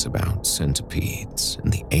things about centipedes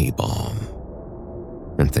and the A-bomb,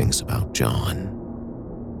 and things about John.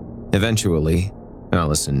 Eventually,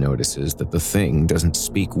 Alison notices that the thing doesn't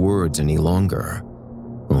speak words any longer,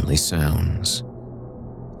 only sounds.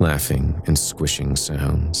 Laughing and squishing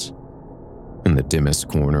sounds. In the dimmest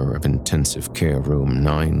corner of intensive care room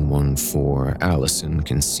 914, Alison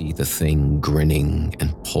can see the thing grinning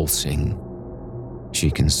and pulsing. She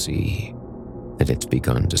can see that it's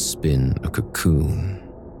begun to spin a cocoon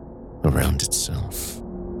around itself.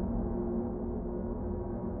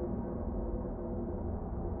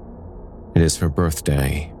 It is her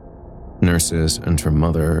birthday. Nurses and her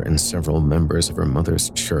mother and several members of her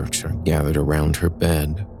mother's church are gathered around her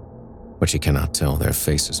bed, but she cannot tell their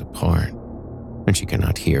faces apart, and she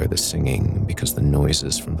cannot hear the singing because the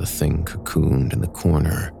noises from the thing cocooned in the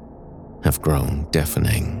corner have grown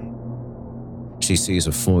deafening. She sees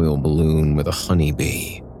a foil balloon with a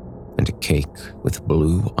honeybee and a cake with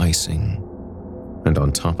blue icing, and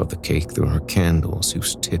on top of the cake there are candles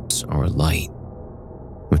whose tips are alight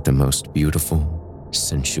with the most beautiful,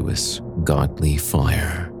 sensuous, godly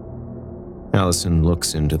fire. Alison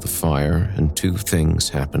looks into the fire, and two things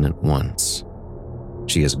happen at once.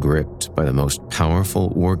 She is gripped by the most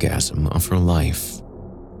powerful orgasm of her life,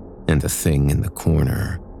 and the thing in the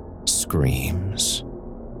corner screams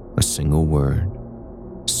a single word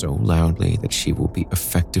so loudly that she will be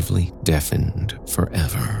effectively deafened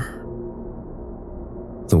forever.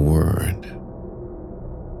 The word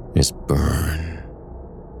is burn.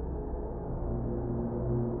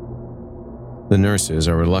 The nurses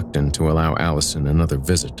are reluctant to allow Alison another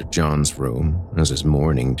visit to John's room, as his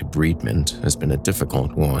morning debridement has been a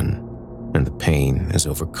difficult one, and the pain is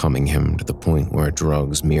overcoming him to the point where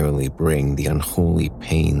drugs merely bring the unholy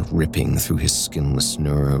pain ripping through his skinless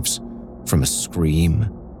nerves from a scream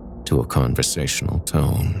to a conversational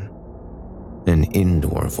tone. An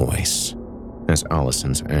indoor voice, as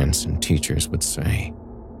Alison's aunts and teachers would say.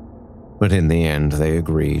 But in the end, they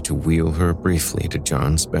agree to wheel her briefly to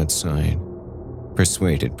John's bedside,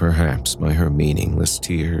 persuaded perhaps by her meaningless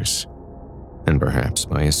tears, and perhaps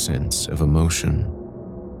by a sense of emotion,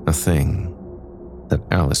 a thing that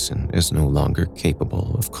Alison is no longer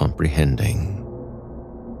capable of comprehending.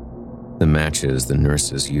 The matches the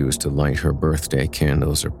nurses use to light her birthday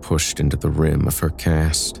candles are pushed into the rim of her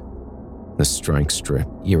cast, the strike strip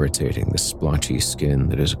irritating the splotchy skin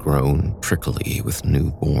that has grown prickly with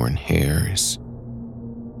newborn hairs.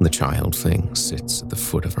 The child thing sits at the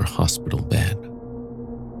foot of her hospital bed,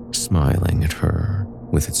 smiling at her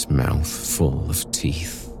with its mouth full of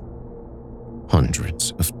teeth.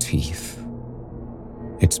 Hundreds of teeth.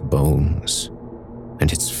 Its bones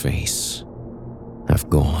and its face have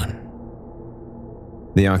gone.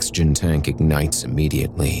 The oxygen tank ignites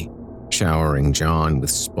immediately, showering John with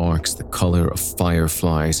sparks the color of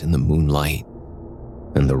fireflies in the moonlight,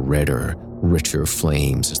 and the redder, richer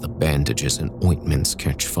flames as the bandages and ointments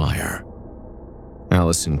catch fire.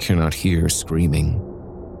 Alison cannot hear screaming.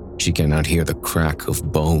 She cannot hear the crack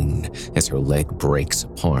of bone as her leg breaks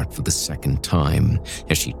apart for the second time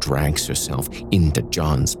as she drags herself into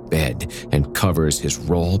John's bed and covers his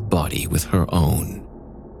raw body with her own.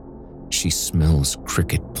 She smells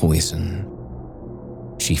cricket poison.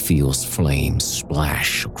 She feels flames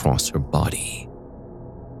splash across her body.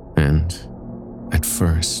 And at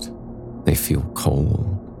first, they feel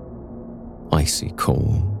cold, icy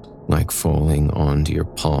cold, like falling onto your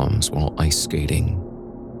palms while ice skating.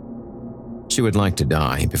 She would like to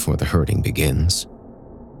die before the hurting begins.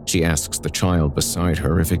 She asks the child beside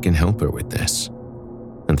her if it can help her with this,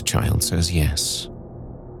 and the child says yes.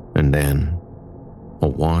 And then, a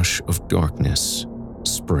wash of darkness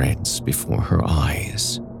spreads before her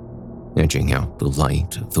eyes, edging out the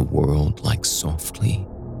light of the world like softly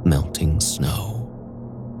melting snow.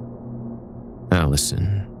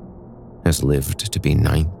 Alison has lived to be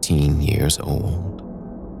 19 years old.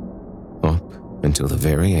 Up until the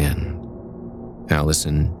very end,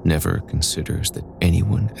 Alison never considers that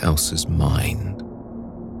anyone else's mind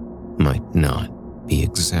might not be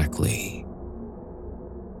exactly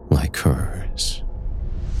like hers.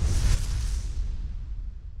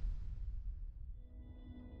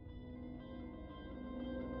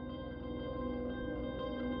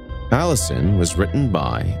 Alison was written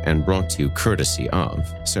by and brought to you courtesy of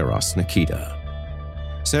Saros Nikita.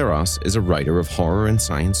 Saros is a writer of horror and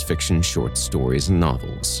science fiction short stories and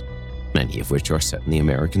novels, many of which are set in the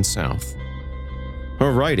American South.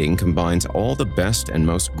 Her writing combines all the best and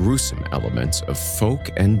most gruesome elements of folk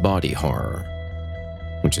and body horror,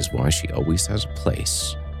 which is why she always has a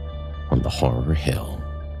place on the Horror Hill.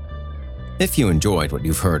 If you enjoyed what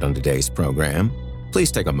you've heard on today's program,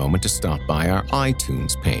 please take a moment to stop by our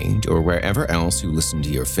iTunes page or wherever else you listen to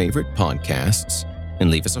your favorite podcasts and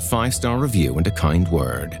leave us a 5-star review and a kind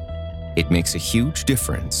word. It makes a huge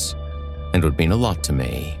difference and would mean a lot to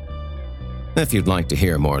me. If you'd like to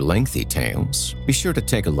hear more lengthy tales, be sure to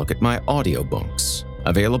take a look at my audiobooks,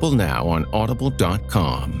 available now on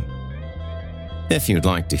audible.com. If you'd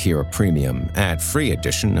like to hear a premium, ad-free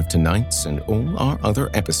edition of tonight's and all our other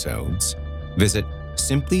episodes, visit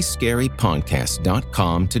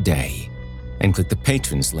simplyscarypodcast.com today and click the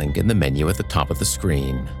Patrons link in the menu at the top of the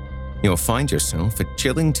screen. You'll find yourself at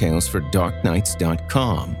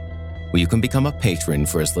chillingtalesfordarknights.com, where you can become a patron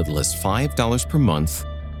for as little as $5 per month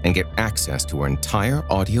and get access to our entire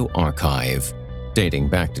audio archive dating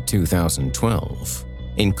back to 2012,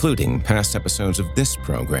 including past episodes of this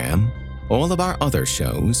program, all of our other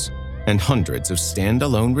shows, and hundreds of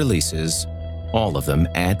standalone releases, all of them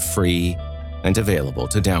ad-free and available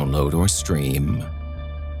to download or stream.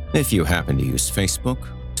 If you happen to use Facebook,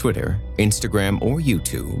 Twitter, Instagram, or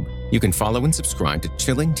YouTube, you can follow and subscribe to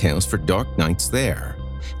Chilling Tales for Dark Nights there,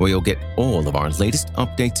 where you'll get all of our latest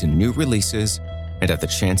updates and new releases, and have the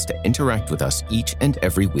chance to interact with us each and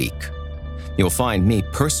every week. You'll find me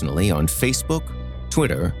personally on Facebook,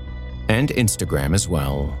 Twitter, and Instagram as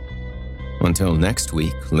well. Until next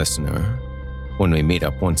week, listener, when we meet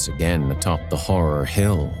up once again atop the horror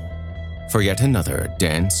hill for yet another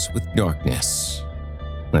dance with darkness,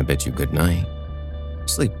 I bid you good night.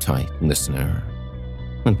 Sleep tight, listener,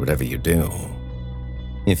 and whatever you do,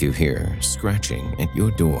 if you hear scratching at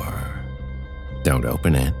your door, don't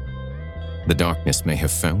open it. The darkness may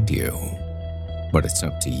have found you, but it's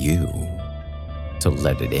up to you to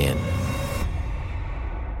let it in.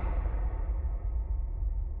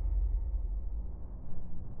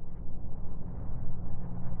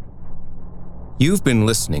 You've been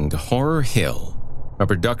listening to Horror Hill, a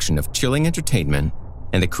production of Chilling Entertainment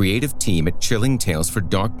and the creative team at Chilling Tales for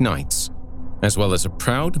Dark Nights, as well as a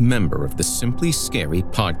proud member of the Simply Scary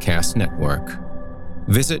Podcast Network.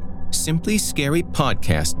 Visit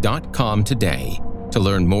simplyscarypodcast.com today to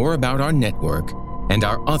learn more about our network and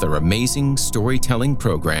our other amazing storytelling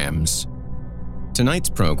programs. Tonight's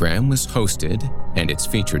program was hosted and its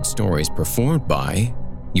featured stories performed by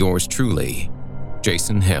yours truly,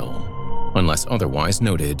 Jason Hill, unless otherwise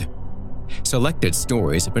noted. Selected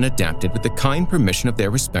stories have been adapted with the kind permission of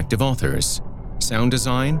their respective authors. Sound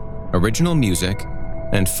design, original music,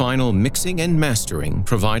 and final mixing and mastering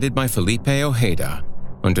provided by Felipe Ojeda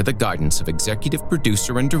under the guidance of executive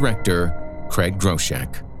producer and director Craig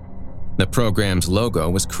Groshek. The program's logo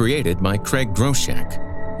was created by Craig Groshek,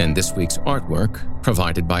 and this week's artwork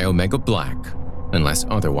provided by Omega Black, unless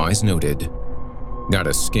otherwise noted. Got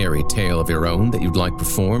a scary tale of your own that you'd like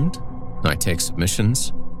performed? I take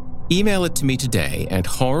submissions. Email it to me today at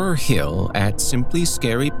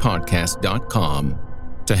horrorhill@simplyscarypodcast.com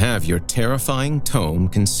to have your terrifying tome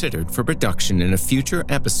considered for production in a future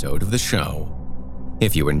episode of the show.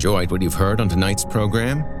 If you enjoyed what you've heard on tonight's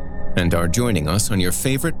program and are joining us on your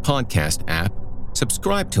favorite podcast app,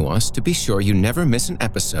 subscribe to us to be sure you never miss an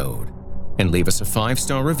episode, and leave us a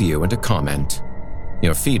 5-star review and a comment.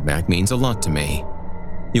 Your feedback means a lot to me.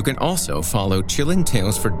 You can also follow Chilling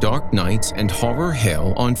Tales for Dark Nights and Horror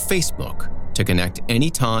Hill on Facebook to connect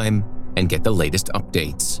anytime and get the latest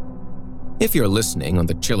updates. If you're listening on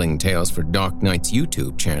the Chilling Tales for Dark Nights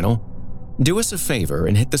YouTube channel, do us a favor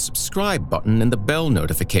and hit the subscribe button and the bell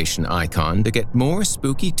notification icon to get more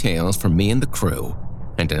spooky tales from me and the crew,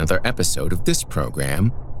 and another episode of this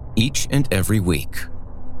program each and every week.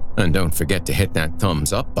 And don't forget to hit that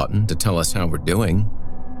thumbs up button to tell us how we're doing,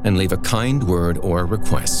 and leave a kind word or a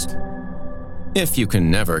request. If you can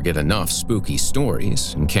never get enough spooky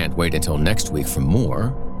stories and can't wait until next week for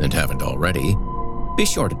more, and haven't already, be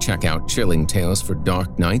sure to check out Chilling Tales for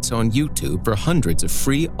Dark Nights on YouTube for hundreds of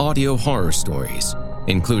free audio horror stories,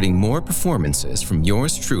 including more performances from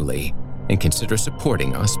yours truly, and consider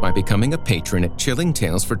supporting us by becoming a patron at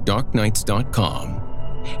chillingtalesfordarknights.com.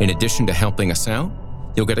 In addition to helping us out,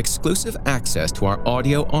 you'll get exclusive access to our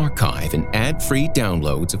audio archive and ad-free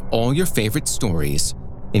downloads of all your favorite stories,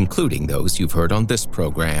 including those you've heard on this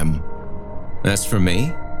program. As for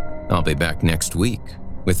me, I'll be back next week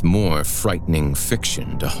with more frightening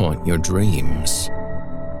fiction to haunt your dreams.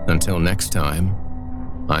 Until next time,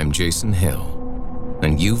 I'm Jason Hill,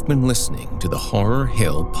 and you've been listening to the Horror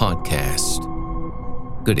Hill Podcast.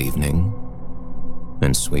 Good evening,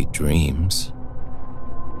 and sweet dreams.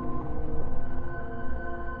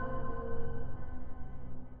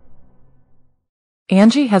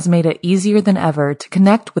 Angie has made it easier than ever to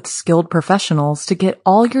connect with skilled professionals to get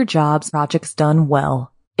all your jobs projects done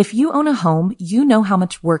well. If you own a home, you know how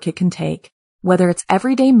much work it can take, whether it's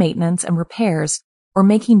everyday maintenance and repairs or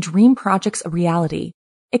making dream projects a reality.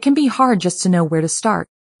 It can be hard just to know where to start,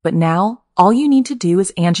 but now all you need to do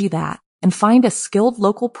is Angie that and find a skilled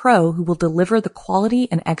local pro who will deliver the quality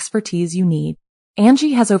and expertise you need.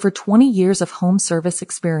 Angie has over 20 years of home service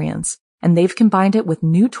experience, and they've combined it with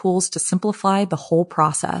new tools to simplify the whole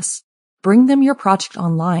process. Bring them your project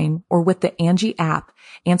online or with the Angie app,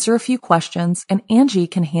 answer a few questions, and Angie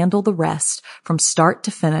can handle the rest from start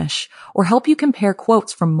to finish, or help you compare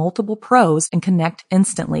quotes from multiple pros and connect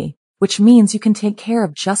instantly, which means you can take care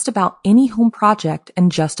of just about any home project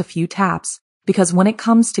in just a few taps. Because when it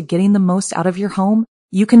comes to getting the most out of your home,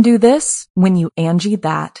 you can do this when you Angie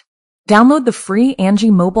that. Download the free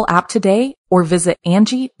Angie mobile app today or visit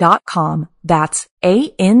Angie.com. That's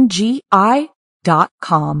ANGI.com.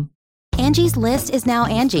 Angie's List is now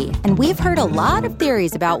Angie, and we've heard a lot of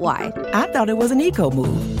theories about why. I thought it was an eco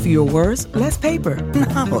move. Fewer words, less paper.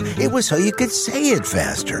 No, it was so you could say it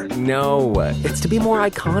faster. No, it's to be more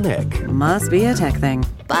iconic. Must be a tech thing.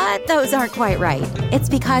 But those aren't quite right. It's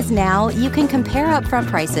because now you can compare upfront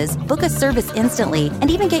prices, book a service instantly, and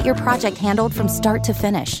even get your project handled from start to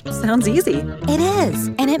finish. Sounds easy. It is,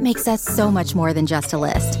 and it makes us so much more than just a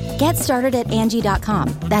list. Get started at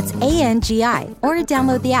Angie.com. That's ANGI, or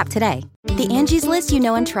download the app today. The Angie's List you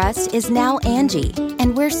know and trust is now Angie,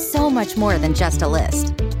 and we're so much more than just a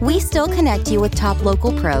list. We still connect you with top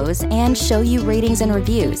local pros and show you ratings and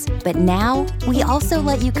reviews, but now we also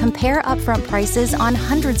let you compare upfront prices on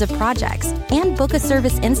hundreds of projects and book a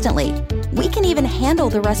service instantly. We can even handle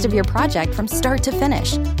the rest of your project from start to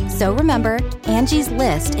finish. So remember, Angie's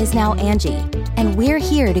List is now Angie, and we're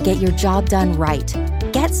here to get your job done right.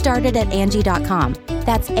 Get started at Angie.com.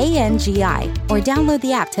 That's ANGI, or download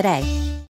the app today.